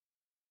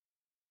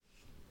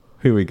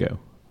Here we go.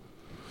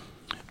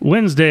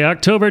 Wednesday,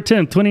 October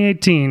 10th,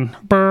 2018.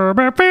 Burr,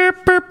 burr, burr,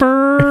 burr,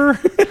 burr.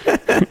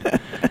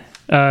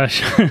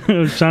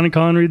 Sean and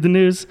Colin read the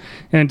news,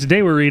 and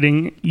today we're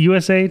reading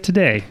USA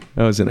Today.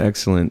 That was an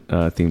excellent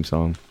theme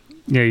song.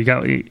 Yeah,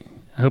 I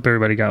hope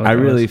everybody got what I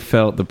that really was.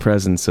 felt the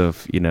presence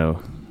of,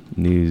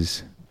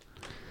 news.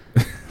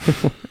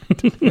 All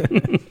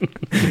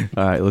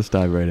right, let's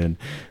dive right in.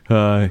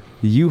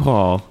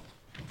 U-Haul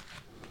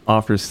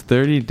offers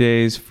 30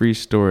 days free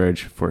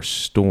storage for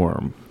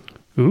Storm.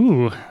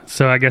 Ooh,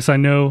 so I guess I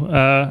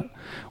know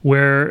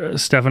where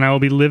Steph and I will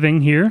be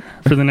living here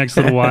for the next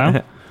little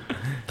while.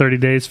 30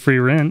 days free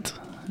rent.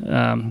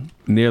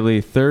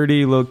 Nearly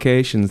 30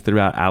 locations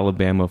throughout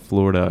Alabama,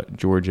 Florida,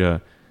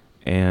 Georgia,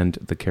 and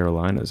the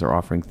Carolinas are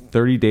offering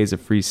 30 days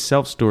of free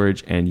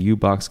self-storage and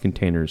U-Box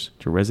containers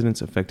to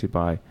residents affected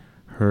by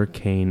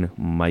Hurricane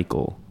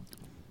Michael.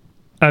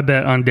 I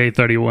bet on day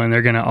 31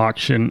 they're going to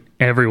auction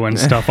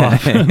everyone's stuff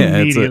off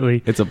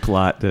immediately. It's a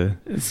plot to...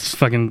 It's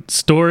fucking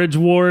Storage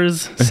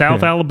Wars,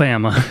 South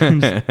Alabama.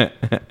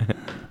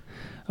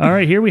 All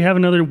right, here we have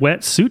another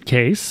wet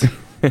suitcase.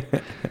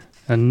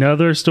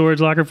 Another storage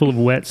locker full of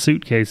wet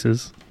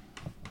suitcases.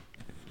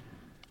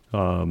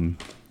 I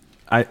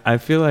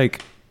feel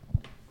like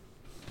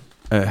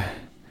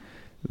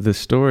the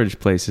storage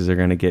places are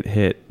going to get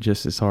hit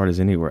just as hard as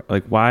anywhere.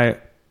 Like, why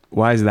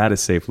is that a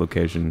safe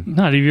location?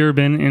 Not, have you ever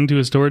been into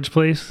a storage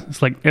place?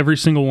 It's like every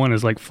single one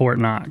is like Fort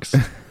Knox.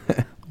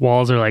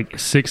 Walls are like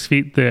 6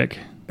 feet thick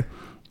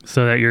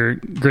so that your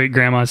great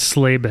grandma's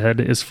sleigh bed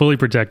is fully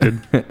protected.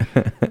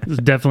 It's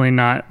definitely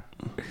not,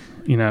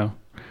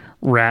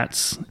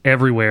 rats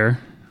everywhere.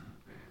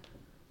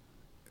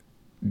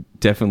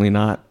 Definitely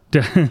not.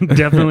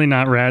 Definitely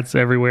not rats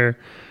everywhere.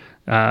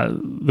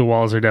 The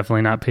walls are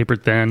definitely not paper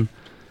thin.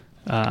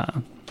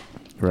 Right.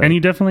 And you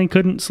definitely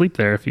couldn't sleep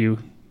there if you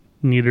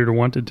needed or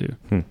wanted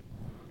to.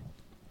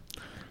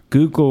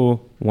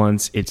 Google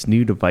wants its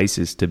new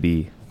devices to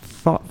be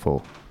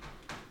thoughtful.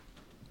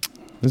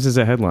 This is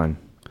a headline.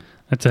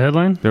 That's a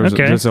headline?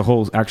 There's a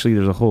whole...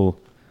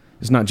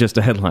 It's not just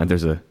a headline.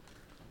 There's a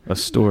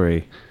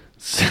story.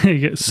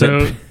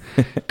 So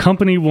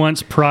company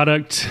wants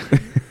product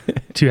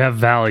to have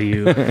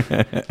value.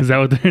 Is that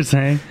what they're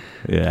saying?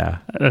 Yeah.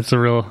 That's a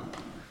real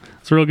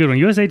good one.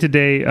 USA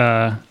Today,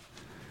 an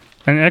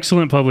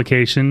excellent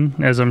publication,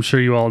 as I'm sure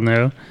you all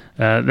know.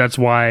 That's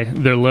why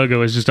their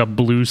logo is just a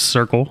blue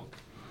circle.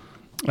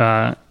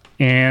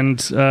 And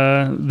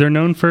they're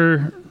known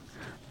for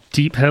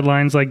deep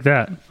headlines like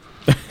that.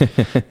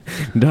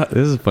 This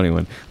is a funny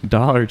one.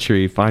 Dollar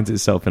Tree finds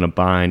itself in a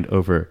bind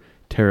over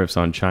tariffs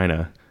on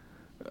China,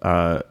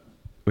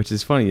 which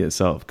is funny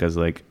itself because,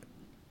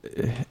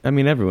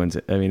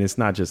 it's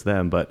not just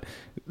them, but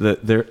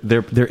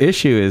their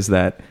issue is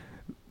that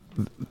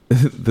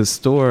the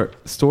store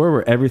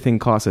where everything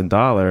costs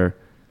 $1,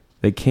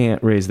 they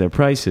can't raise their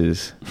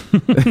prices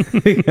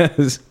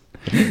because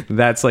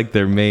that's like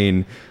their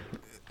main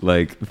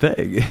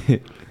thing.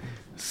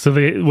 So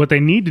what they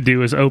need to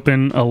do is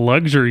open a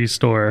luxury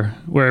store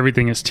where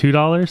everything is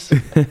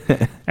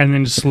 $2 and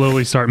then just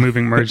slowly start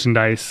moving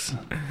merchandise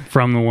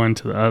from the one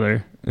to the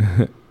other.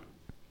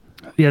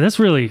 Yeah,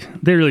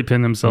 they really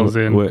pin themselves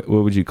in. What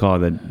would you call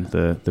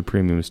the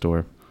premium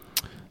store?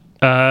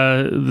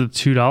 The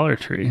 $2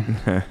 Tree.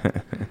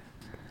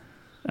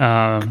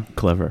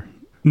 Clever.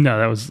 No,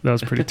 that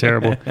was pretty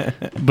terrible.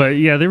 But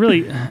yeah, they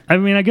really,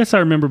 I guess I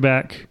remember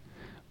back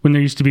when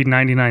there used to be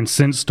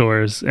 99-cent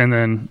stores, and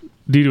then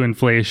due to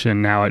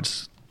inflation, now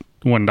it's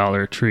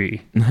 $1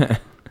 Tree.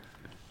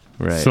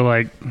 Right.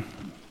 So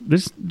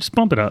just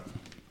bump it up.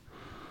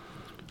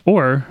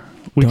 Or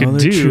we Dollar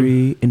could do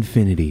Tree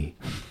Infinity.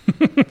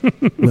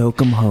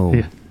 Welcome home.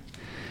 Yeah.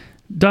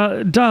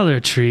 Dollar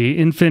Tree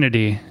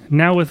Infinity,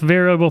 now with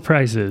variable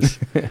prices.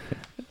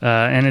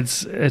 And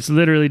it's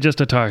literally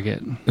just a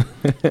Target.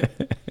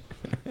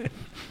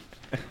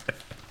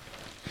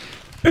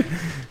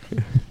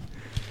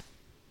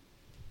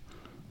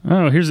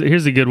 Oh,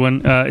 here's a good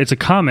one. It's a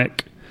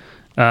comic,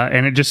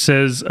 and it just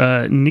says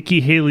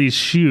Nikki Haley's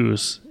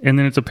shoes, and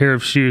then it's a pair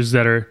of shoes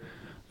that are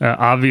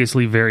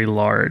obviously very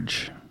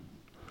large.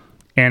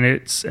 And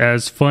it's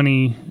as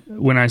funny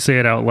when I say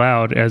it out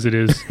loud as it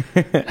is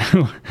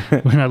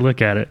when I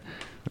look at it.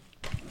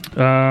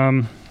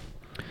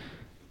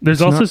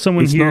 There's also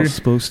someone here... It's not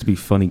supposed to be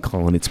funny,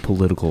 Colin. It's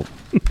political.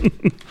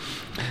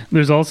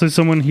 There's also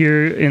someone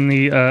here in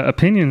the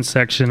opinion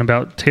section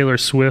about Taylor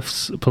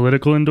Swift's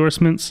political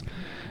endorsements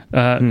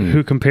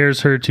who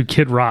compares her to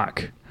Kid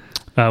Rock,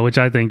 which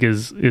I think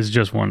is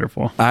just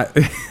wonderful.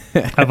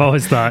 I've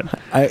always thought.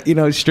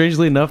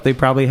 Strangely enough, they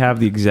probably have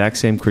the exact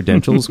same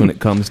credentials when it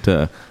comes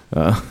to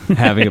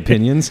having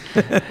opinions.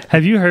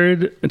 Have you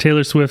heard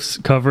Taylor Swift's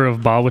cover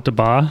of Ba With Da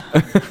Ba?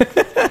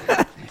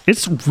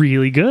 It's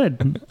really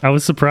good. I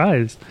was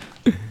surprised.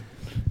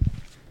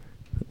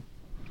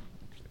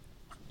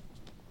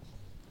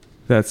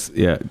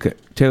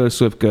 Taylor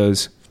Swift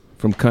goes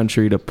from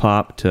country to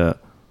pop to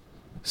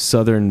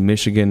Southern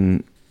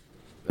Michigan.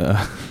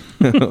 What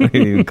do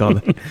you even call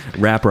it?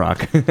 Rap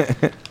rock.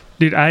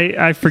 Dude,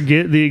 I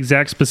forget the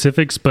exact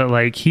specifics, but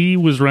like he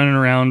was running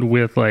around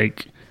with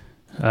like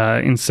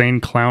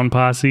Insane Clown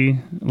Posse.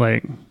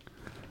 Like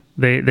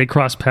they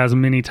crossed paths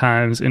many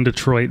times in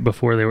Detroit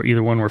before they were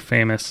either one were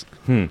famous.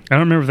 I don't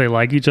remember if they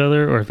like each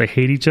other or if they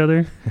hate each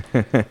other.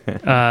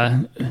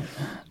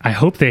 I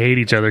hope they hate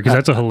each other because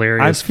that's a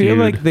hilarious I feel feud.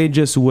 like they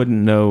just wouldn't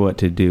know what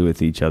to do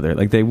with each other.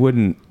 Like they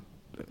would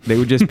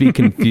just be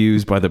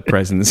confused by the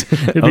presence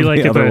It'd of be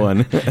like the other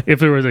one. if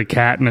there was a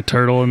cat and a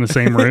turtle in the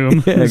same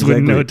room. Yeah, They just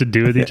wouldn't know exactly. what to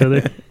do with each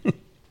other.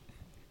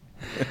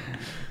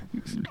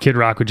 Kid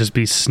Rock would just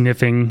be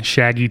sniffing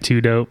Shaggy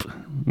 2 Dope,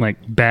 like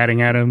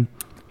batting at him.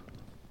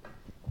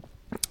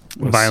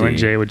 Let's Violent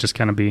see. J would just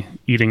kind of be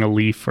eating a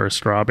leaf or a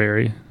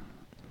strawberry.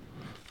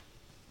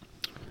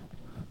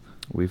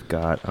 We've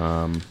got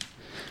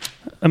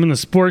I'm in the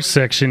sports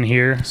section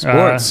here.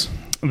 sports.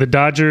 The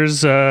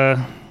Dodgers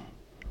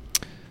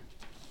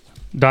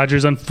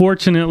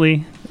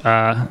unfortunately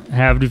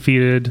have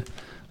defeated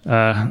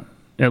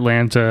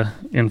Atlanta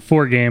in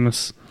 4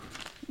 games.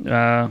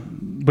 But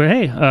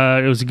hey,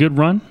 it was a good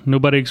run.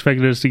 Nobody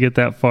expected us to get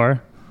that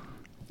far.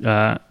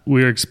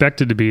 We were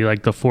expected to be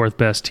like the 4th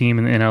best team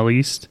in the NL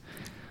East.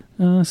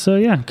 So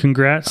yeah,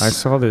 congrats. I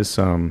saw this.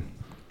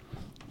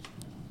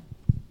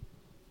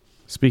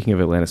 Speaking of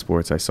Atlanta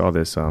sports, I saw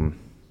this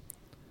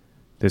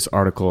this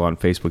article on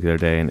Facebook the other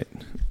day, and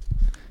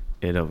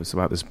it was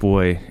about this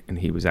boy, and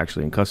he was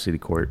actually in custody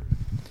court,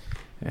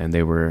 and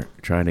they were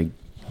trying to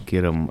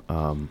get him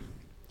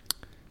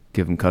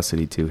give him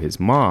custody to his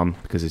mom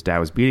because his dad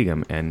was beating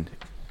him, and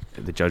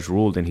the judge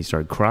ruled, and he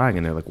started crying,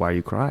 and they're like, "Why are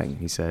you crying?"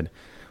 He said,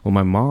 "Well,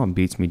 my mom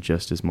beats me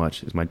just as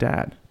much as my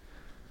dad."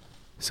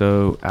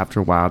 So after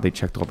a while, they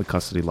checked all the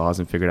custody laws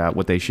and figured out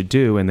what they should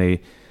do, and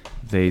they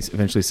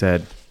eventually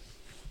said,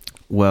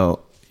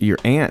 "Well, your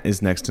aunt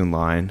is next in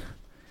line."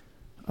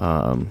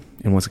 And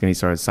once again, he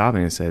started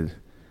sobbing and said,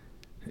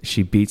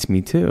 "She beats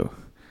me too."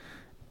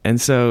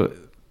 And so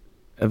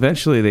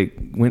eventually they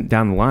went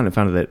down the line and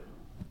found out that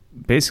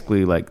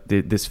basically like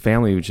this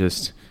family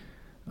just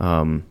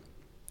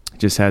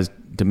has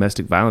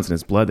domestic violence in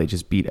its blood. They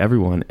just beat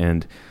everyone.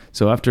 And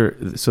so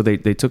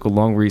they took a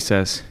long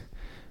recess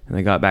and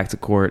they got back to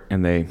court,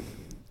 and they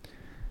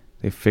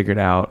figured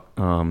out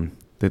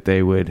that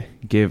they would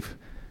give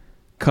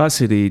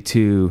custody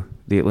to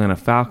the Atlanta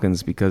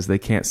Falcons because they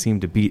can't seem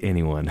to beat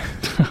anyone.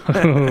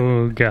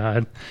 Oh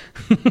God.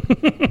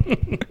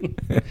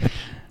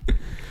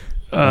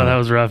 Oh, that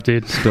was rough,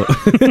 dude.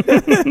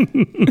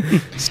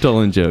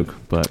 Stolen joke,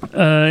 but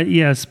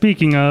Yeah,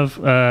 speaking of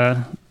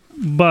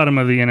bottom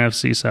of the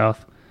NFC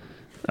South.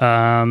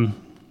 Yeah,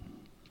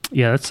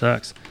 that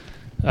sucks.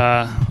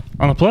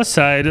 On the plus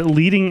side,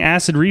 leading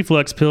acid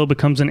reflux pill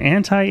becomes an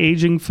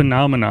anti-aging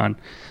phenomenon.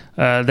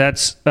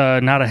 That's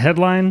not a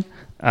headline.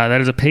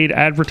 That is a paid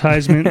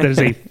advertisement. That is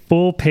a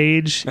full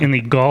page in the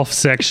golf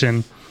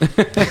section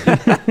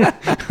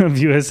of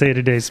USA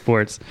Today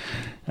Sports.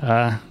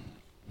 Let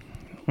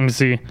me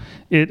see.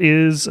 It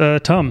is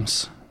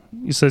Tums.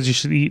 He says you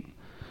should eat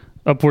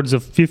upwards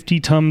of 50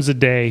 Tums a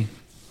day,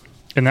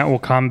 and that will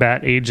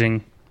combat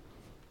aging.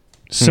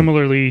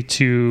 Similarly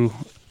to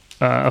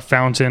a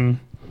fountain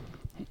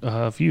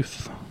of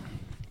youth.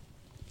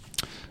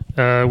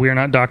 We are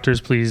not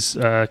doctors. Please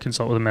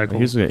consult with a medical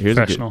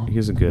professional.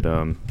 Here's a good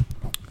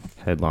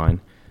headline.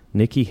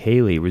 Nikki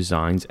Haley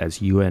resigns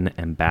as UN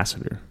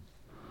ambassador.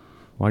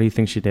 Why do you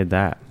think she did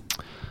that?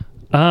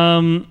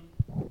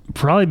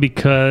 Probably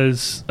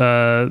because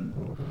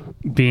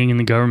being in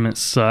the government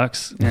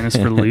sucks and it's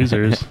for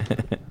losers.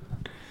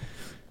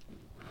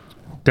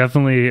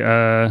 Definitely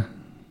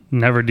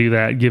never do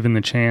that given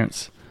the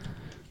chance.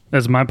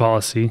 That's my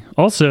policy.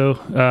 Also,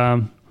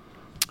 has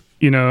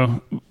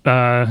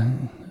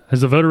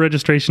the voter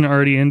registration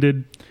already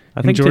ended?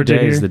 I think Georgia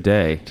today here? is the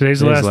day. Today's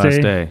the last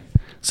day.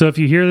 So if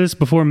you hear this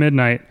before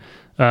midnight,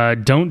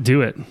 don't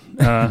do it.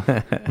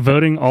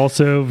 Voting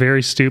also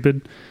very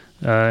stupid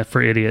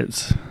for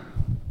idiots.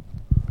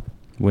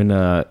 When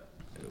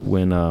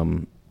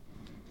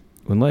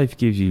life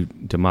gives you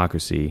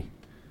democracy,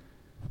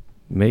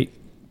 make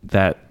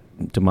that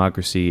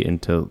democracy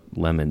into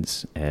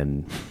lemons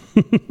and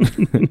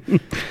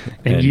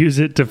and use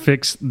it to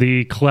fix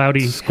the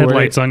cloudy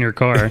headlights on your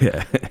car.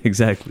 Yeah,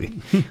 exactly.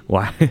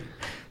 Why?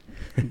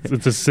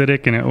 It's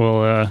acidic, and it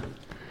will,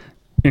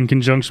 in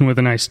conjunction with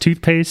a nice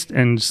toothpaste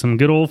and some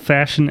good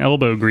old-fashioned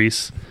elbow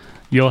grease,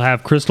 you'll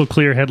have crystal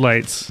clear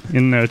headlights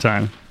in no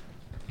time.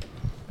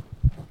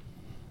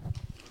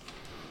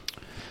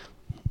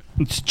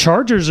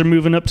 Chargers are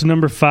moving up to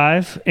number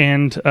 5,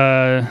 and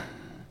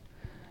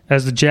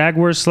as the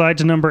Jaguars slide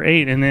to number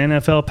 8 in the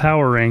NFL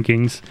power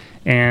rankings.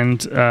 And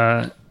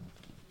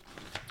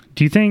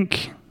do you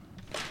think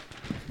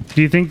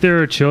there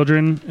are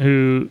children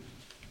who...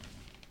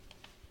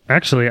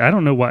 Actually, I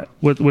don't know what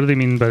do they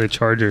mean by the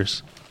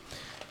Chargers?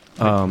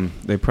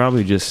 They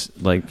probably just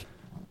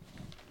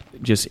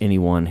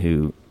anyone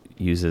who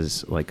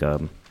uses like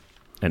an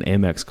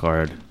Amex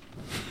card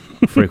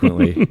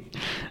frequently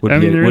would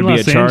they're in be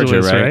Los a Charger,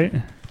 Angeles, right?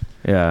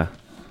 Yeah.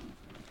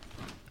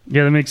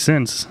 Yeah, that makes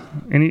sense.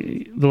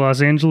 The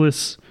Los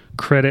Angeles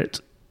credit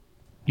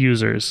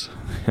users.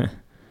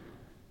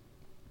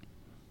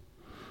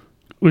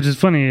 Which is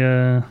funny.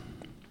 Oh,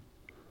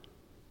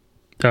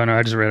 no,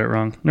 I just read it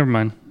wrong. Never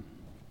mind.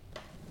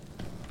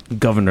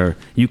 Governor,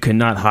 you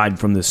cannot hide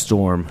from the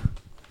storm.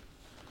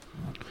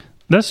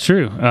 That's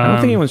true. I don't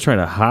think anyone's trying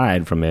to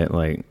hide from it.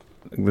 Like,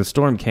 the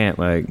storm can't,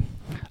 like...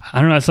 I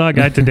don't know. I saw a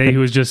guy today who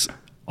was just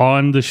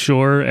on the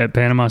shore at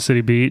Panama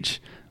City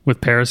Beach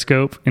with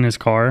Periscope in his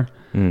car,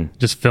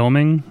 just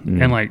filming,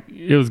 and, like,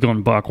 it was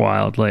going buck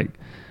wild. Like,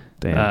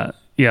 Damn.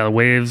 yeah, the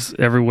waves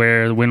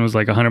everywhere. The wind was,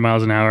 like, 100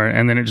 miles an hour,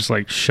 and then it just,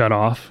 like, shut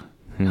off.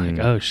 Like,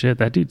 oh, shit,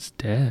 that dude's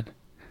dead.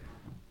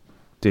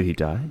 Did he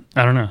die?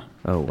 I don't know.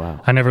 Oh, wow.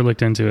 I never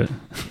looked into it.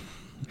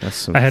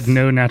 I had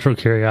no natural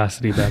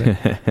curiosity about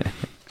it.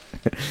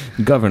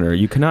 Governor,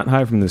 you cannot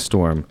hide from this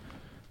storm,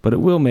 but it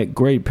will make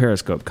great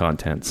Periscope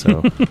content,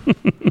 so...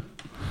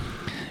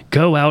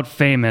 Go out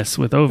famous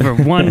with over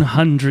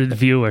 100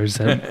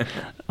 viewers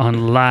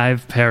on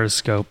live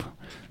Periscope.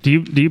 Do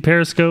you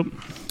Periscope?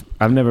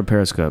 I've never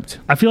Periscoped.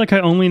 I feel like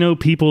I only know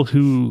people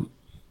who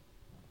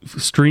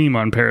stream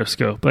on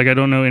Periscope. Like, I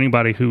don't know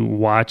anybody who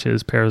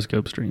watches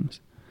Periscope streams.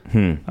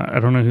 I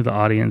don't know who the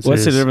audience is.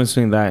 What's the difference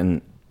between that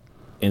and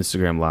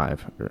Instagram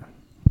Live or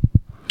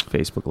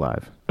Facebook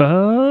Live?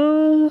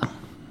 I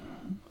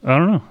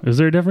don't know. Is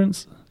there a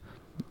difference?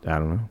 I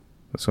don't know.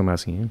 That's what I'm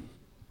asking you.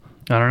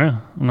 I don't know.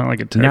 I'm not like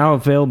a tech. Now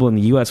available in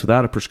the U.S.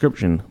 without a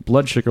prescription,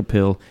 blood sugar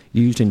pill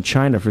used in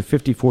China for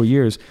 54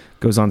 years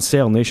goes on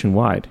sale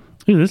nationwide.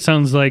 Ooh, this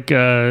sounds like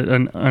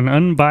an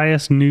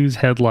unbiased news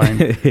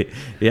headline.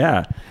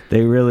 Yeah,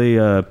 they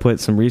really put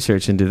some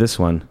research into this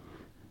one.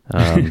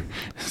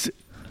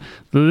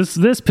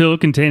 This pill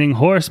containing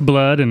horse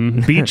blood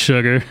and beet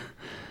sugar.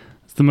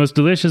 It's the most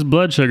delicious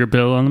blood sugar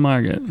pill on the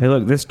market. Hey,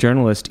 look, this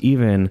journalist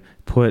even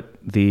put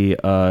the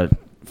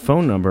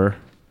phone number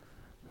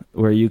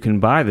where you can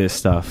buy this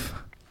stuff.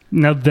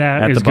 Now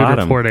that is good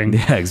bottom. reporting.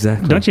 Yeah,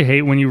 exactly. Don't you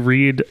hate when you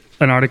read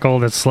an article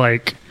that's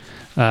like,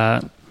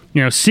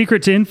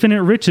 secret to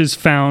infinite riches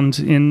found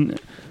in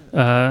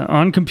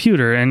on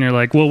computer, and you're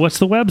like, well, what's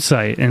the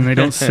website? And they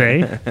don't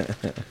say.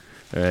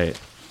 Right.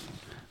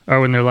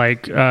 Or when they're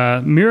like,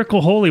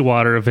 miracle holy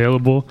water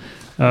available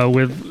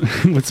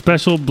with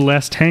special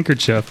blessed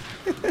handkerchief,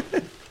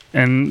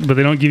 but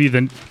they don't give you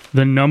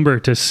the number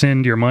to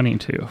send your money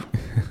to.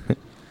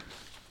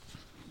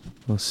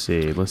 Let's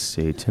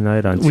see.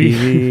 Tonight on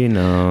TV?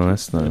 No,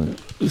 that's not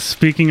it.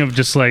 Speaking of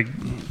just like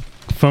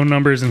phone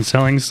numbers and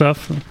selling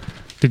stuff,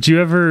 did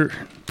you ever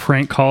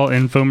prank call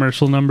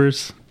infomercial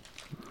numbers?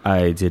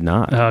 I did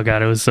not. Oh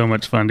god, it was so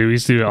much fun, dude. We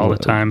used to do it all the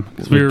time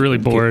because we were really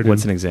bored.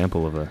 What's an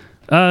example of a?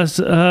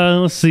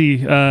 Let's see.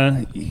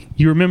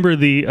 You remember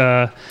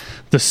the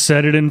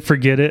set it and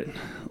forget it,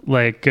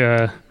 like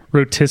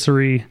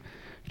rotisserie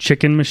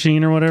chicken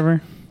machine or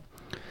whatever?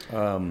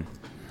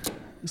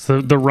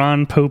 So the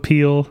Ron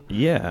Popeil.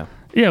 Yeah.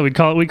 Yeah, we'd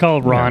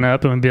call Ron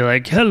up and we'd be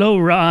like, "Hello,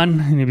 Ron,"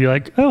 and he'd be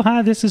like, "Oh,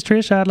 hi, this is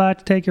Trish. I'd like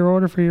to take your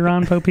order for your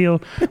Ron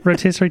Popeil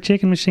rotisserie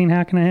chicken machine.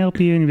 How can I help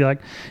you?" And he'd be like,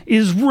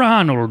 "Is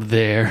Ronald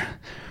there?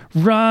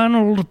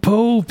 Ronald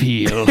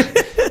Popeil."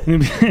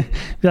 And he'd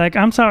be like,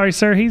 "I'm sorry,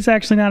 sir, he's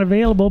actually not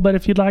available, but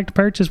if you'd like to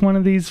purchase one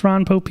of these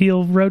Ron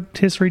Popeil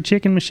rotisserie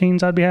chicken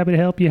machines, I'd be happy to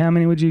help you. How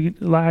many would you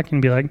like?"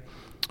 And be like,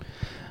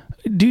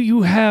 "Do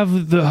you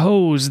have the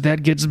hose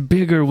that gets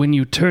bigger when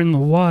you turn the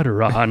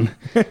water on?"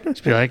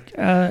 Just be like,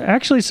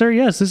 "Actually, sir,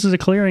 yes, this is a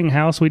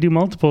clearinghouse. We do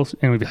multiples."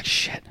 And we'd be like,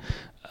 "Shit.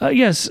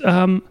 Yes,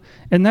 and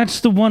that's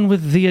the one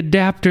with the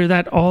adapter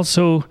that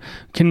also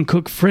can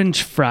cook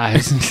French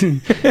fries."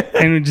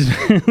 And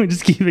we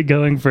just keep it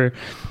going for,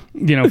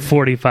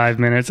 45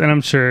 minutes. And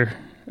I'm sure,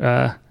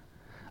 I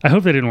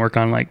hope they didn't work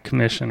on like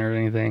commission or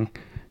anything,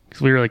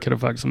 because we really could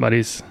have fucked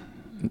somebody's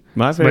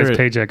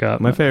paycheck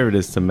up. My favorite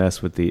is to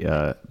mess with the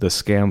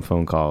scam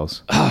phone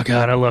calls. Oh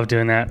god, I love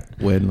doing that.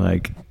 When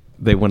like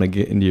they want to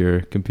get into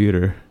your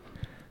computer.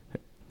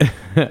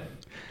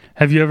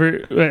 Have you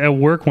ever at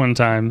work one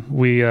time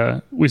we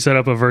set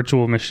up a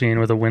virtual machine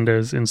with a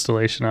Windows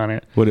installation on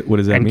it? What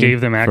does that mean? And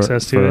gave them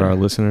access to it for our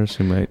listeners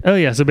who might. Oh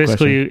yeah, so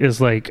basically it's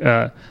like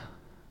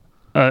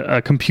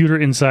a computer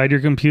inside your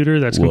computer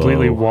that's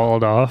completely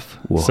walled off.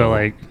 Whoa. So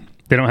like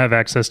they don't have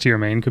access to your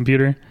main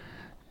computer.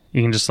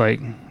 You can just you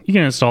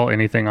can install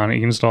anything on it. You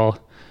can install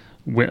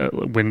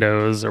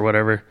Windows or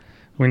whatever.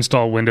 We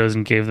installed Windows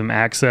and gave them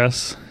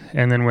access.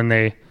 And then when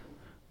they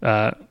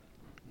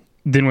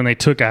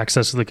took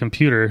access to the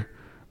computer,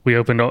 we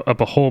opened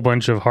up a whole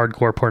bunch of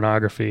hardcore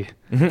pornography.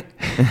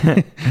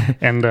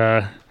 And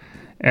the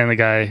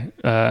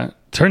guy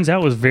turns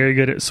out was very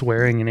good at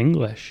swearing in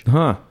English.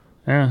 Huh.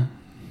 Yeah.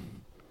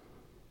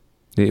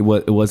 It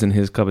wasn't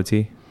his cup of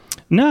tea?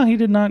 No, he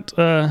did not.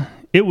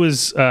 It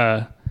was...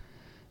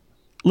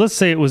 let's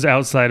say it was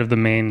outside of the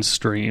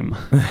mainstream.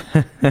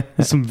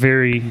 Some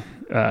very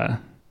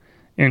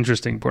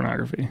interesting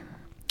pornography.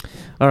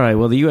 All right.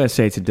 Well, the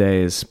USA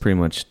Today is pretty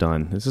much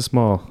done. It's a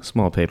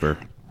small paper.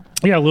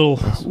 Yeah, a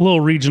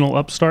little regional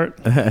upstart,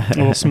 a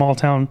little small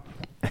town.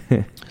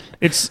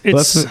 It's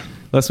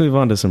Let's move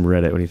on to some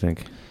Reddit. What do you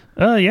think?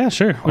 Yeah,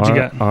 sure. What you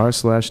got?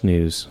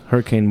 R/news.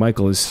 Hurricane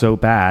Michael is so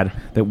bad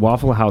that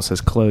Waffle House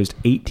has closed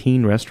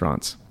 18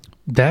 restaurants.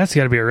 That's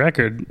got to be a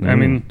record. I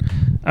mean,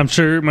 I'm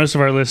sure most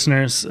of our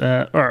listeners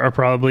are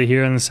probably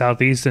here in the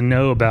Southeast and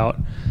know about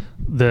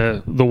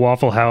the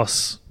Waffle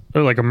House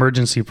or like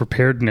emergency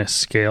preparedness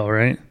scale,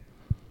 right?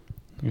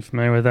 You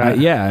familiar with that?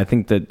 Yeah, I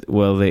think that.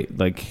 Well, they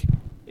like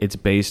it's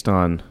based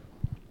on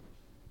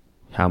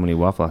how many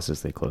Waffle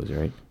Houses they close,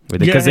 right?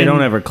 Because they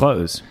don't ever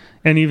close.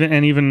 And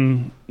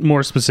even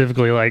more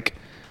specifically, like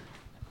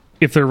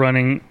if they're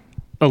running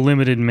a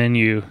limited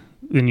menu,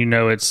 then you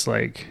know it's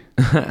like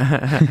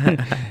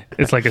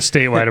it's like a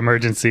statewide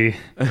emergency.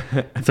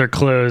 If they're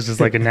closed, it's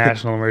like a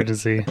national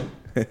emergency.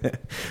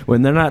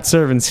 When they're not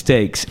serving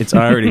steaks, it's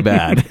already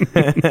bad.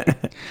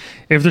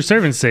 If they're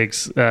serving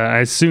steaks, I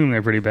assume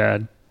they're pretty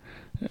bad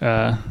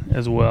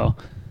as well.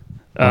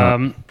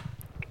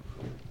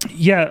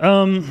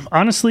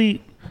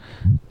 Honestly,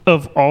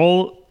 of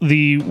all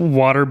the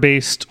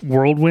water-based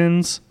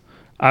whirlwinds,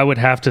 I would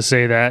have to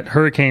say that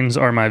hurricanes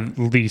are my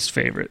least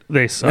favorite.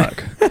 They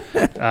suck.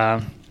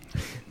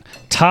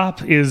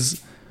 Top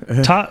is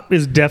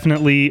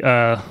definitely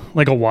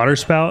like a water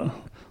spout,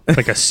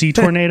 like a sea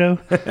tornado.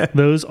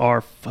 Those are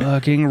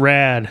fucking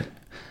rad.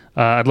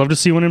 I'd love to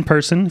see one in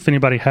person. If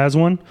anybody has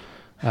one,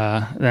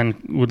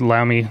 then would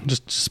allow me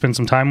just to spend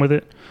some time with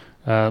it.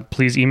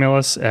 Please email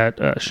us at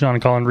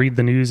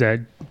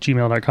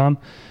SeanCollinReadTheNews@gmail.com.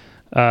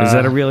 Is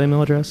that a real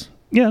email address?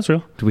 Yeah, that's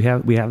real. Do we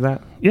have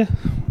that? Yeah.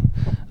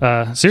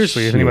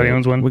 Seriously, if anybody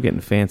owns one. We're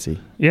getting fancy.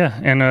 Yeah,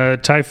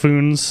 and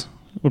typhoons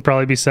would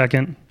probably be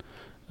second.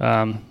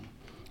 And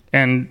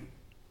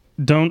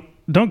don't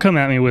come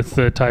at me with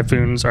the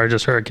typhoons are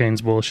just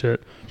hurricanes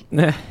bullshit.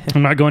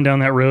 I'm not going down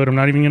that road. I'm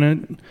not even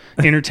going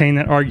to entertain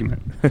that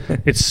argument.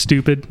 It's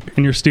stupid,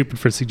 and you're stupid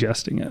for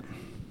suggesting it.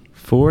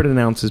 Ford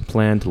announces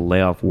plan to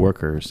lay off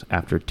workers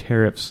after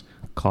tariffs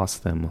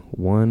cost them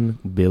 $1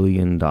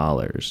 billion.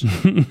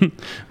 $1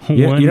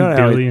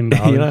 billion.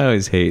 I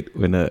always hate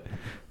when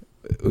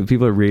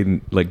people are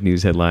reading like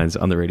news headlines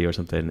on the radio or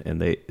something,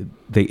 and they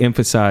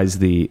emphasize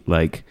the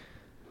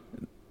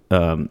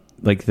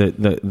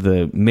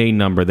the main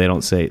number. They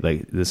don't say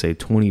they say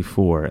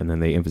 24, and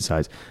then they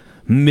emphasize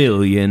 $1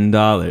 million.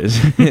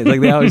 Like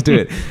they always do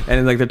it,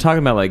 and like they're talking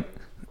about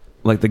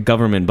like the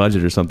government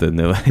budget or something.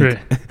 They're like, right.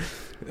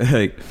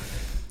 Like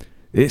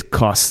it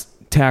costs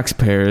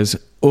taxpayers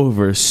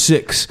over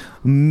 $6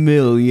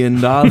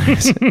 million,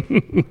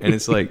 and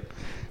it's like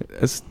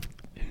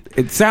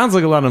it sounds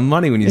like a lot of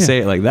money when you say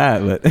it like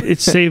that, but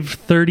it saved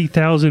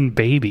 30,000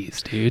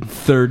 babies, dude.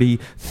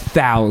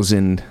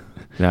 30,000.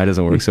 No, it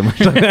doesn't work so much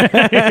like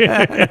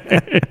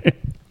that.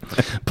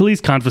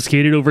 Police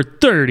confiscated over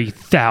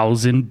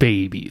 30,000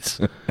 babies.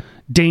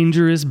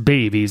 Dangerous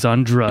babies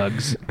on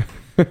drugs.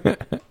 It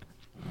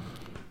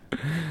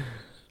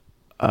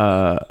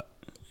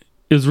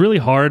was really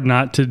hard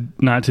not to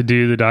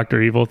do the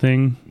Dr. Evil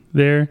thing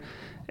there.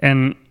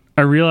 And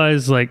I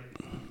realized, like,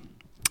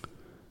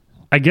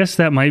 I guess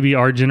that might be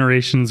our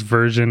generation's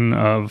version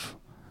of,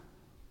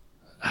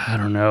 I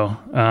don't know.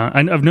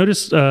 I've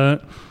noticed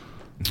the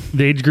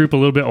age group a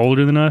little bit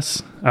older than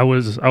us. I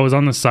was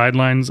on the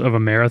sidelines of a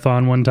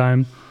marathon one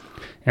time,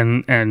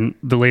 and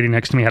the lady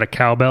next to me had a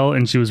cowbell,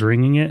 and she was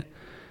ringing it.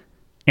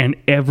 And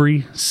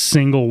every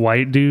single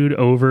white dude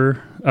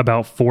over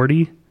about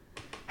 40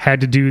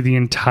 had to do the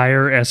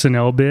entire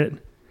SNL bit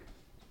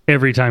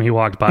every time he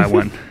walked by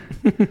one.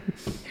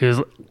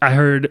 I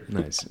heard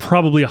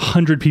probably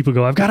 100 people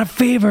go, "I've got a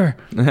fever."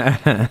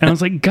 And I was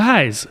like,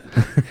 guys,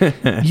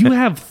 you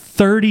have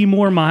 30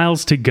 more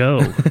miles to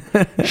go.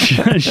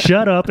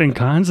 Shut up and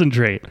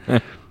concentrate.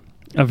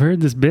 I've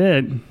heard this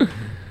bit.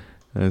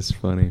 That's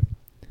funny.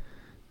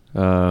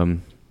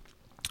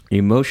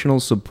 Emotional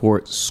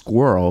support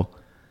squirrel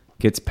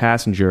gets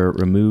passenger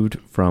removed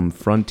from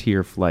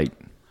Frontier flight.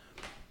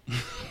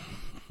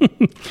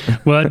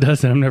 Well, it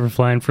doesn't. I'm never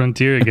flying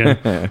Frontier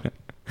again.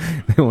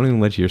 They won't even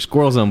let your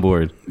squirrels on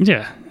board.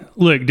 Yeah.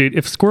 Look, dude,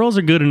 if squirrels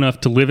are good enough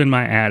to live in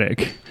my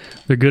attic,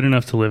 they're good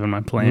enough to live in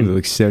my plane.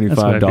 Like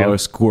 $75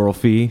 squirrel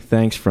fee.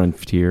 Thanks,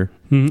 Frontier.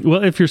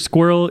 Well, if your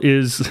squirrel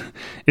is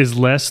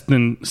less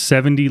than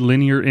 70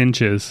 linear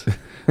inches,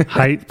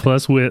 height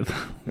plus width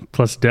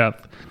plus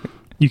depth,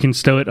 you can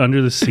stow it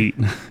under the seat.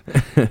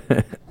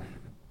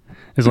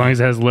 As long as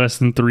it has less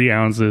than 3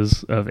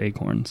 ounces of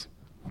acorns.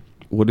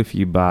 What if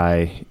you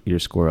buy your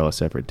squirrel a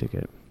separate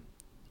ticket?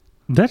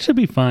 That should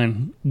be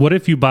fine. What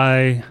if you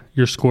buy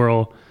your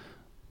squirrel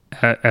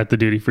at the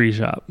duty-free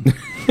shop?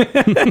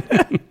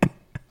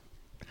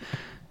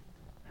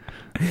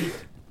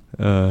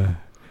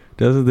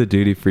 Doesn't the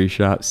duty-free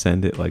shop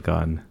send it like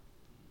on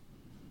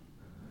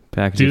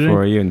package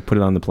for you and put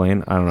it on the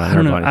plane? I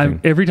don't know.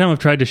 Every time I've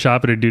tried to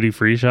shop at a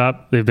duty-free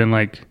shop, they've been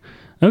like,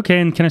 "Okay,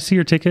 and can I see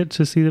your ticket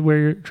to see where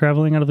you're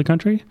traveling out of the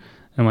country?"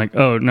 I'm like,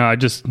 "Oh no, I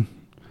just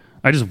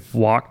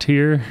walked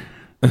here."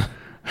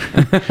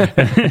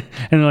 And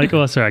they're like,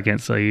 "Oh, sorry, I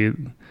can't sell you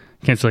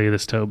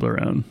this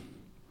Toblerone."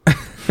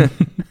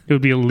 It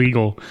would be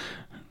illegal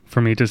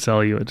for me to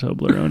sell you a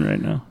Toblerone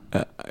right now.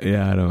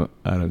 Yeah,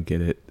 I don't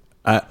get it.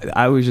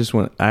 I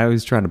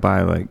was trying to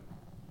buy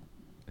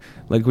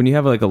like when you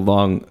have like a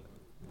long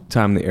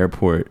time in the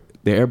airport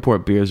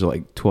beers are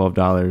like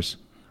 $12.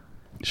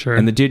 Sure.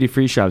 And the duty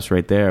free shop's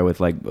right there with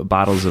like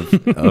bottles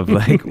of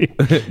like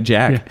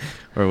Jack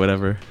or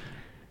whatever.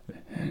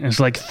 It's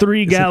like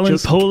 3-gallon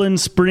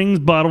Poland Springs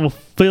bottle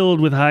filled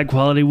with high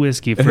quality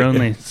whiskey for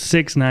only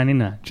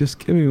 $6.99. Just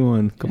give me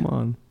one. Come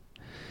on.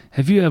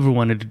 Have you ever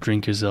wanted to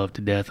drink yourself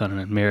to death on an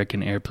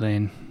American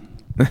airplane?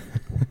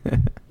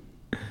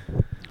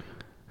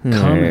 Come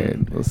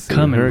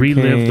and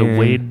relive the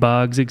Wade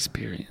Boggs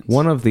experience.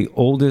 One of the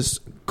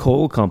oldest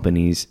coal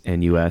companies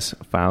in U.S.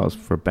 files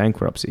for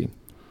bankruptcy.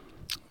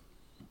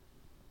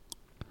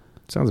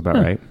 Sounds about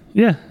right.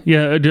 Yeah.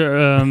 Here,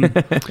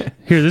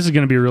 this is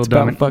going to be real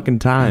dumb. About fucking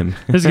time.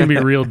 This is going to be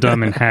real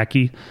dumb and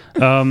hacky.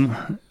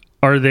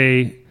 Are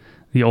they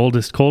the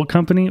oldest coal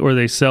company, or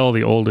they sell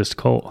the oldest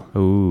coal?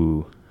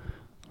 Ooh.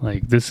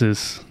 Like this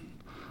is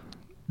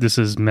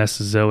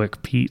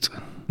Mesozoic peat.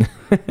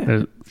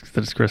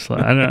 That's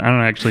crystallized. I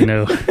don't actually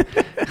know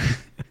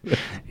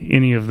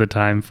any of the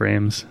time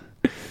frames.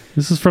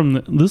 This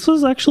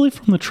is actually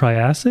from the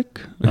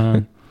Triassic.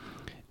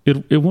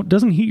 It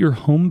doesn't heat your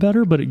home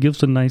better, but it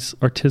gives a nice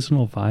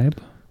artisanal vibe.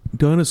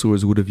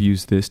 Dinosaurs would have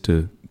used this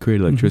to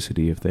create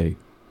electricity if they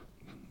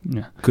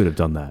could have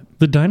done that.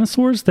 The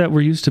dinosaurs that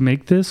were used to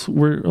make this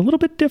were a little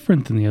bit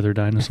different than the other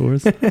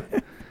dinosaurs.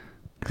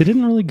 They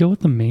didn't really go with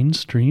the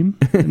mainstream,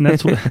 and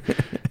that's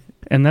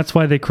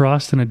why they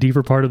crossed in a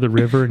deeper part of the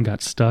river and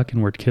got stuck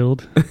and were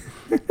killed.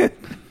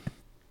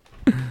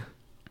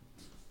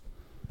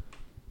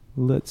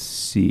 Let's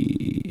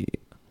see.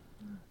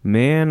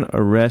 Man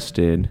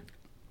arrested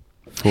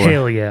for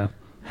Hell yeah.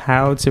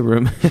 how to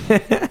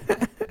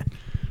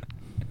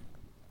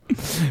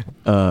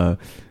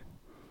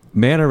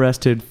man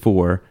arrested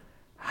for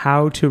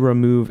how to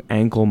remove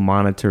ankle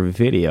monitor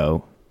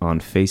video on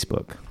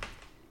Facebook.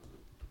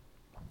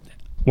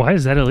 Why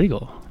is that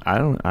illegal? I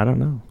don't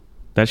know.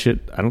 I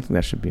don't think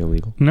that should be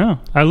illegal. No,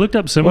 I looked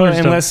up similar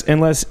stuff.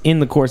 Unless in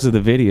the course of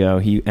the video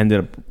he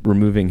ended up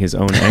removing his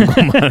own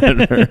ankle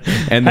monitor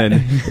and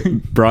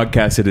then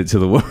broadcasted it to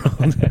the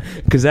world,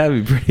 because that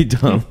would be pretty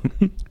dumb.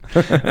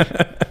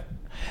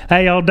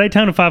 Hey, y'all,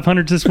 Daytona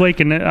 500 this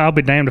week, and I'll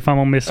be damned if I'm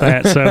gonna miss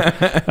that. So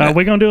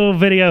we're gonna do a little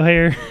video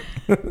here.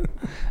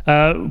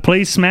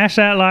 Please smash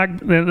that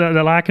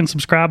the like and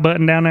subscribe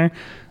button down there.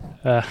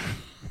 What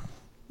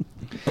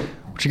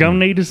you're gonna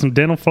need is some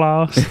dental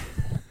floss.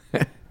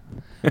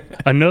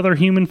 Another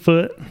human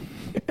foot.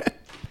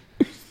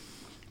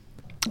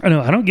 I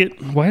know. I don't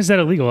get, why is that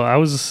illegal? I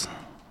was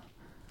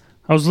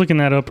looking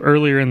that up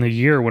earlier in the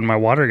year when my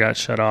water got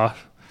shut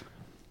off.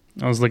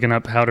 I was looking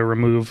up how to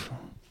remove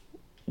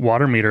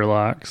water meter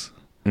locks.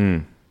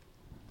 There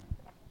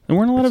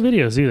weren't a lot of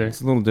videos either.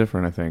 It's a little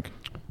different, I think.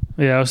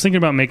 Yeah, I was thinking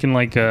about making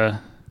like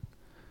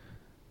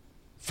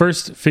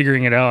first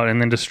figuring it out and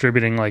then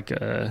distributing like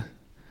a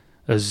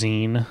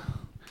zine,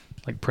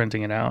 like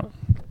printing it out.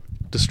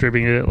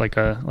 Distributing it like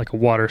a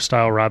water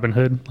style Robin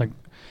Hood, like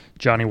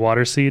Johnny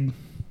Waterseed.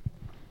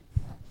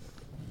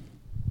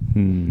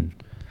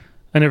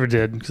 I never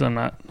did because I'm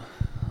not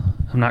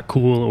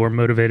cool or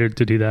motivated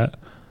to do that.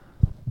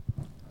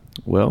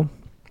 Well,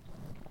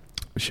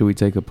 should we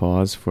take a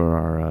pause for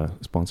our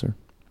sponsor?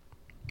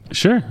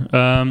 Sure.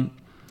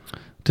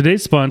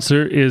 Today's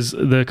sponsor is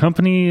the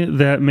company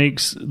that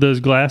makes those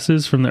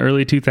glasses from the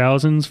early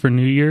 2000s for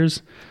New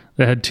Year's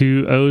that had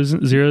 2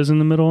 zeros in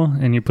the middle,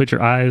 and you put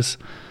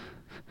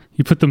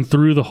them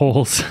through the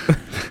holes,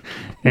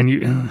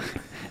 and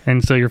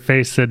so your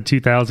face said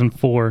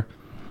 2004,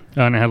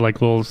 and it had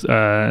like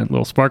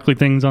little sparkly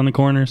things on the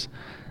corners,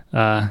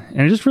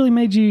 and it just really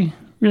made you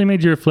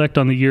reflect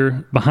on the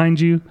year behind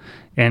you,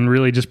 and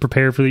really just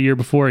prepare for the year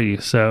before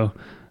you. So,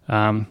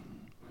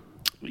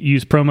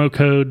 use promo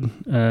code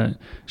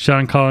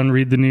Sean Collin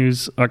Read the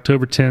News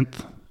October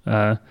 10th,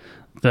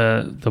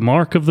 the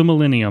mark of the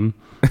millennium,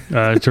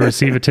 to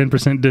receive a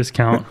 10%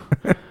 discount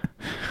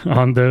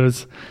on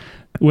those.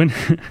 When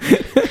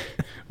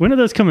are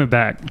those coming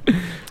back?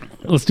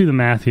 Let's do the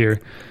math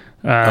here.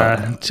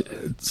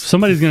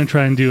 Somebody's going to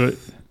try and do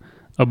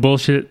a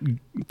bullshit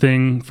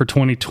thing for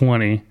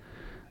 2020,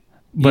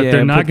 but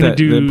they're not going to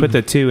do... Put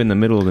the 2 in the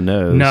middle of the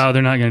nose. No,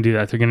 they're not going to do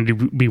that. They're going to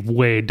be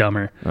way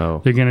dumber. Oh.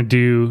 They're going to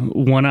do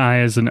one eye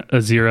as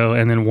a 0,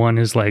 and then one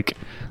is like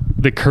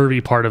the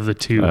curvy part of the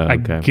 2. Okay. I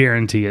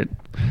guarantee it.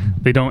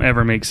 They don't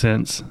ever make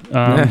sense.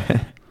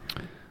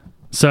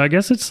 So I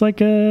guess it's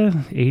like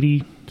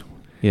 80...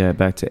 Yeah,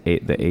 back to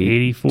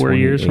 84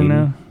 years from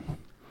now.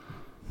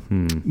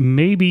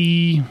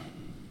 Maybe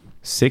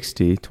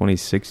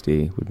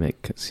 2060 would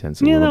make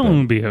sense. Yeah, that one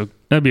would be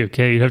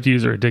okay. You'd have to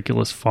use a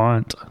ridiculous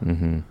font,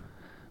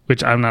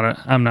 which I'm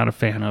not a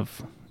fan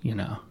of.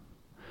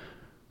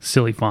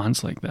 Silly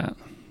fonts like that.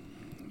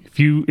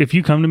 If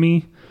you come to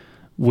me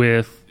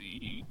with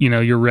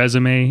your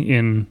resume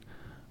in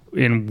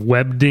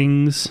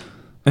Webdings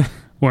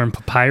or in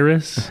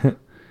Papyrus,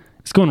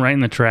 It's going right in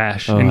the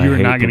trash, Oh, and I you are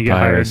hate not going to get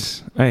hired.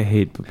 Papyrus. I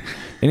hate.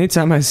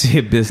 Anytime I see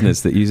a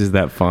business that uses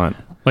that font,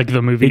 Like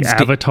the movie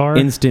Avatar.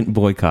 instant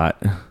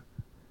boycott.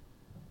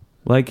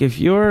 Like if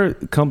your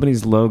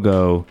company's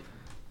logo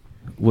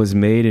was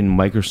made in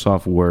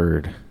Microsoft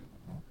Word,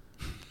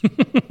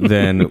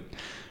 then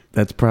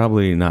that's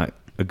probably not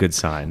a good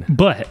sign.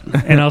 But,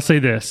 and I'll say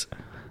this,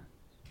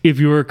 if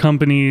your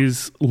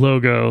company's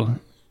logo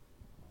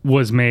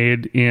was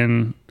made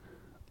in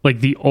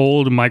like the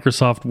old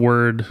Microsoft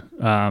Word,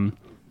 what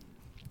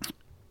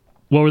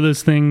were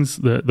those things?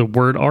 The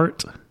word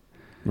art,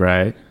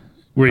 Right?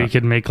 where you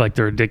could make like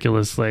the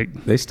ridiculous,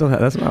 like, They still have,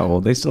 that's not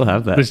old. They still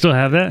have that. they still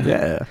have that?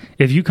 Yeah.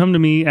 If you come to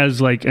me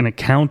as like an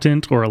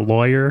accountant or a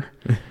lawyer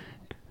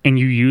and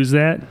you use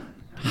that,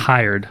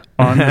 hired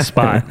on the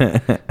spot.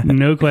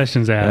 No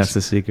questions That's asked.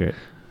 the secret.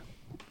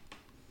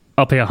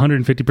 I'll pay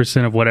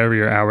 150% of whatever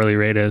your hourly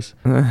rate is.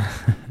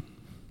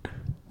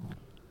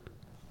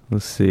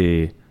 Let's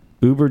see.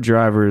 Uber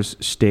drivers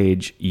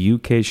stage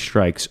UK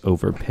strikes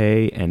over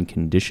pay and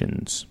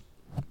conditions.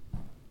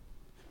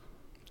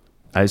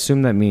 I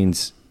assume that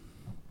means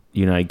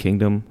United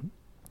Kingdom,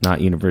 not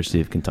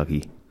University of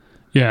Kentucky.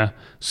 Yeah.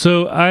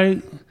 So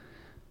I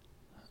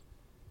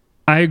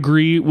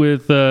agree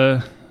with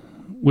them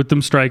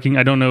striking.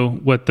 I don't know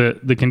what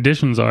the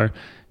conditions are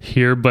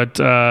here, but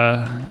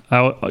I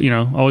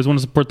always want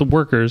to support the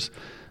workers.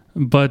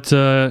 But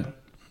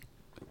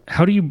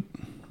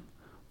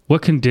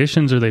what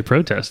conditions are they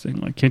protesting?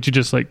 Like, can't you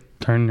just like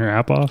turn your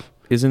app off?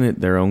 Isn't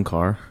it their own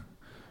car?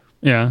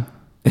 Yeah.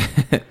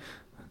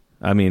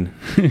 I mean,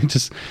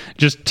 just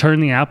turn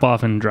the app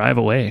off and drive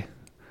away.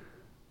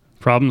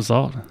 Problem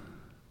solved.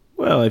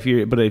 well, if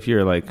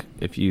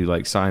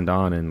you signed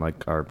on and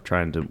like are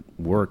trying to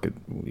work,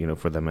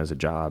 for them as a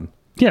job.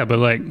 Yeah, but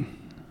like,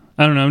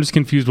 I don't know. I'm just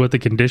confused what the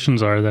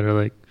conditions are that are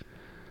like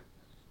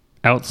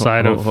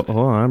outside of Hold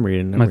on, I'm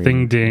reading. my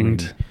thing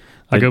dinged.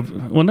 I go,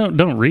 well, no,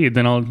 don't read.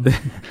 Then I'll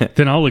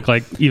look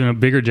like even a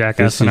bigger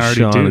jackass This than I is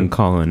already Sean do. and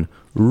Colin.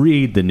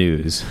 Read the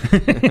news.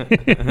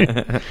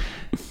 Yeah.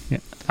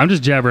 I'm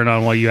just jabbering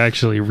on while you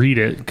actually read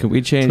it. Can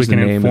we change the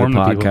name of the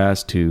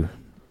podcast to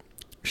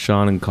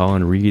Sean and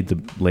Colin read the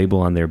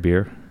label on their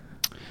beer?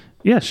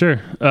 Yeah,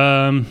 sure.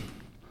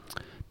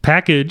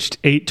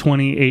 Packaged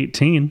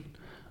 8/20/18.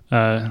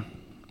 Yeah,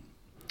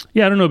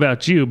 I don't know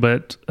about you,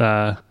 but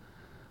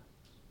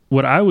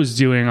what I was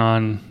doing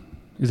on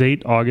is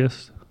 8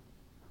 August.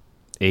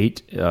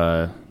 8,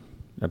 I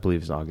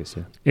believe it's August,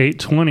 yeah.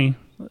 8/20,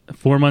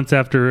 4 months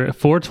after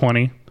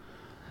 4/20.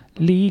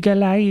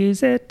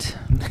 Legalize it.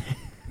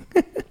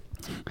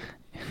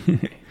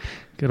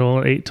 Good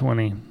old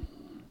 8/20.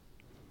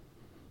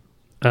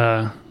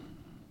 Yeah.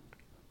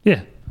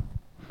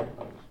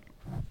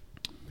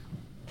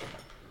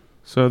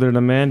 So they're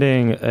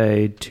demanding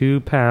a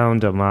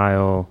 £2 a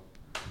mile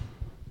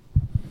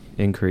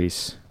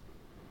increase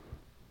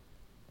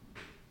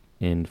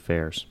in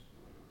fares.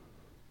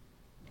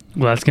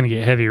 Well, that's going to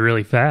get heavy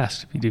really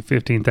fast. If you do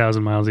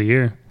 15,000 miles a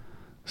year,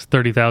 it's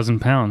 30,000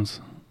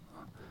 pounds.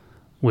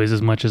 Weighs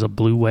as much as a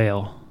blue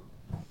whale.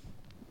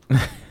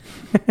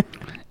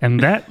 And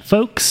that,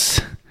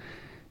 folks,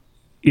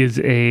 is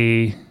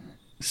a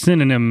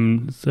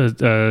synonym,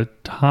 a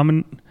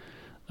homily.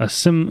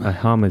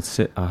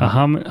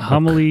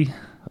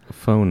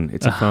 Phone.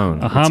 It's a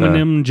phone. A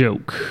homonym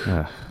joke.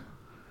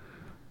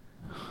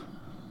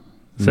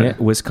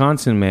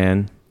 Wisconsin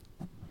man.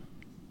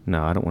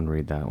 No, I don't want to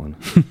read that one.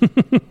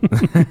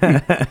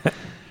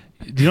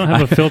 You don't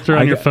have a filter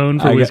on your phone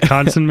for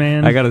Wisconsin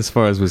man? I got as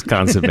far as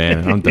Wisconsin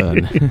man. I'm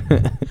done.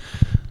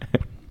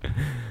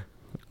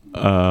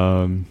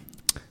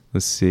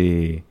 Let's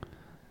see.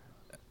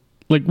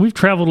 Like, we've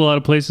traveled a lot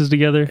of places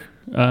together.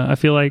 I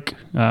feel like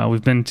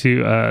we've been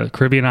to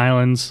Caribbean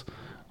islands.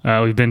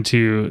 We've been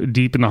to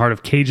deep in the heart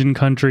of Cajun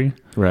country.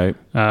 Right.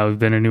 We've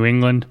been to New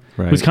England.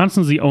 Right.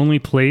 Wisconsin's the only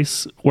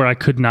place where I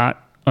could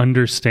not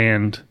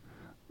understand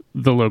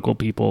the local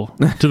people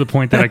to the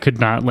point that I could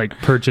not like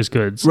purchase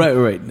goods.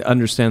 Right.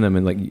 Understand them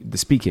and like the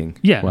speaking.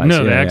 Yeah. wise.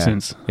 No, the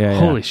accents. Yeah.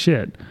 Holy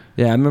shit.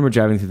 Yeah, I remember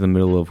driving through the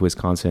middle of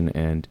Wisconsin,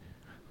 and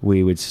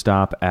we would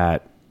stop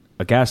at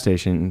a gas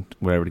station,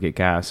 whatever, to get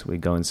gas.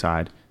 We'd go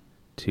inside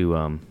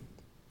to,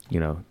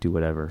 do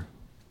whatever,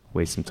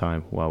 waste some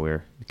time while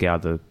we're get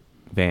out of the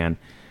van,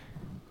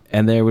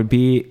 and there would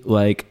be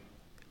like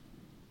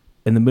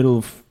in the middle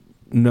of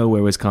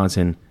nowhere,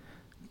 Wisconsin,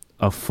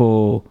 a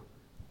full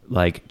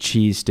like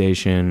cheese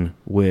station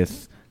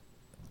with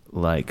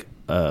like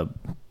a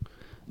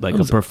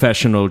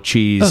professional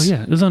cheese. Oh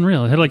yeah, it was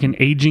unreal. It had like an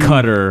aging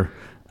cutter.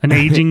 An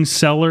aging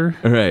cellar.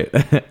 Right.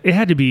 It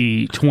had to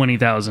be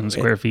 20,000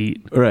 square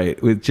feet.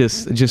 Right. With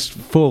just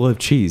full of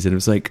cheese. And it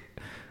was like,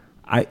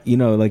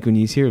 like when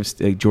you hear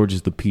of like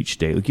Georgia's the peach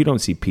state, like you don't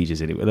see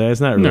peaches anywhere. That's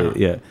not really,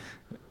 No.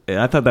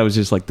 yeah. I thought that was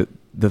just like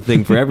the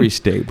thing for every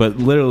state, but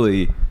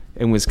literally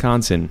in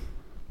Wisconsin,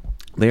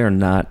 they're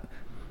not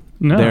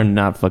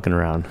fucking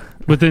around.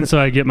 But then so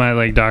I get my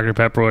like Dr.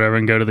 Pepper or whatever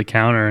and go to the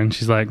counter and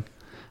she's like,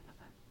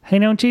 "Hey,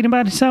 don't cheat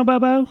about yourself,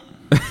 Bobo."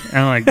 And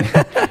I'm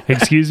like,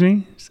 "Excuse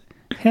me?"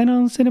 I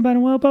don't see anybody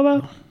well,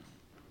 Bobo.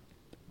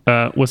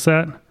 What's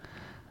that?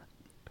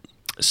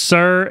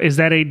 Sir, is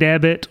that a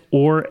debit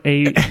or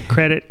a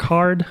credit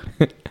card?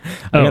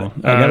 I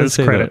gotta it's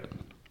say credit.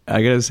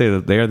 I gotta say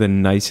that they are the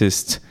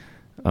nicest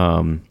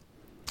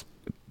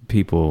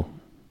people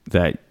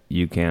that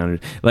you can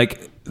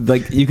like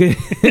you can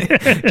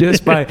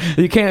just by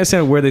you can't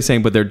understand where they're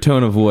saying, but their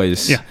tone of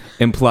voice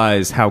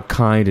implies how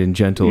kind and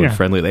gentle and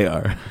friendly they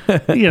are.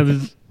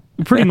 There's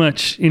pretty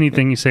much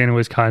anything you say in a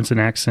Wisconsin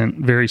accent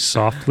very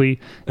softly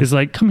is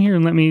like, come here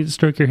and let me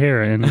stroke your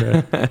hair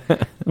and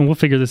we'll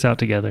figure this out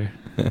together.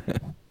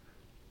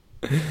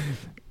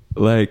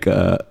 Like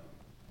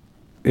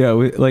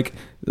like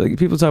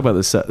people talk about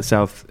the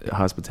South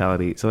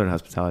hospitality, Southern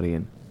hospitality,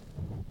 and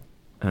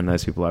how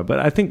nice people are, but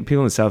I think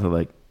people in the South are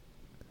like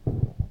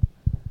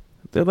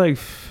they're like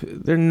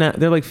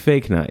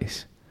fake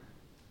nice.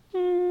 I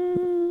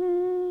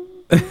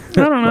don't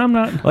know. I'm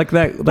not like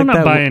that. Like I'm not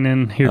that buying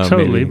in here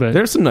totally, maybe. but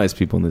There's some nice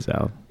people in the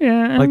South.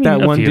 Yeah, like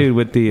that one few. dude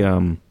with the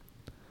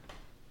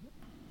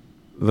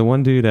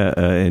one dude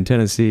in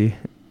Tennessee.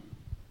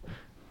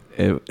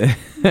 The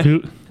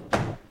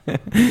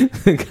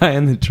guy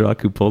in the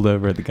truck who pulled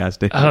over at the gas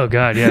station. Oh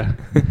God, yeah,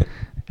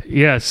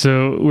 yeah.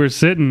 So we're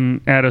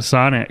sitting at a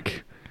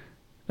Sonic.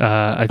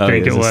 I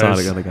think it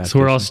was. So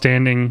we're all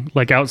standing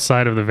like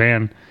outside of the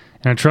van,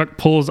 and a truck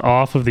pulls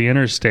off of the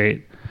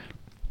interstate,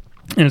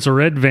 and it's a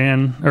red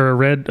van or a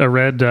red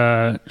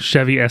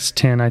Chevy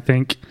S10, I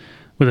think,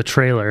 with a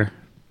trailer.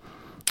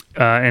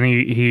 And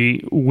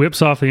he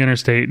whips off the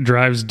interstate,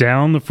 drives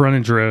down the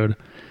frontage road,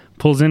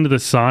 pulls into the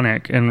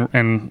Sonic,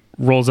 and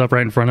rolls up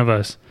right in front of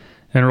us,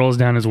 and rolls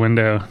down his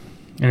window,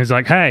 and he's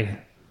like, "Hey."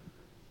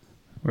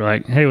 We're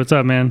like, "Hey, what's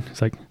up, man?"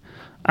 He's like,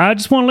 "I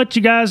just want to let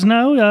you guys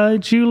know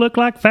that you look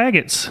like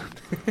faggots."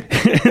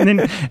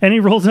 and he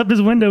rolls up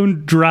his window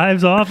and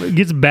drives off,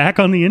 gets back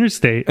on the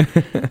interstate.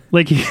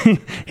 Like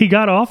he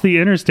got off the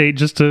interstate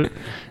just to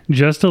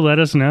let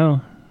us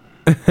know.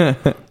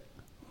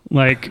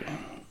 Like,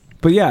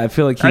 but yeah, I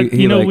feel like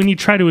he when you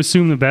try to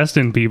assume the best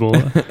in people,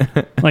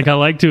 like I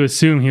like to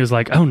assume he was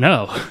like, "Oh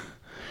no,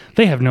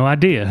 they have no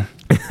idea."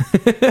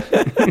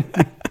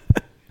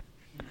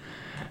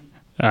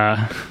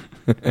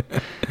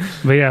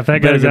 But yeah, if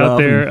that guy's out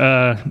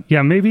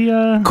there, maybe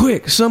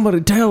quick,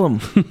 somebody tell him.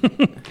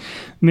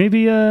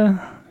 maybe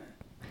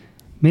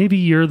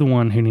you're the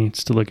one who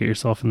needs to look at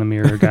yourself in the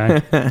mirror,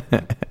 guy.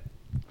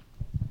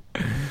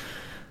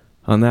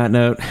 On that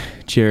note,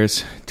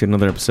 cheers to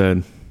another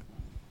episode.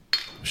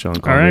 All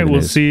right,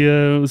 we'll see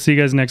you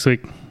guys next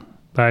week.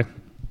 Bye.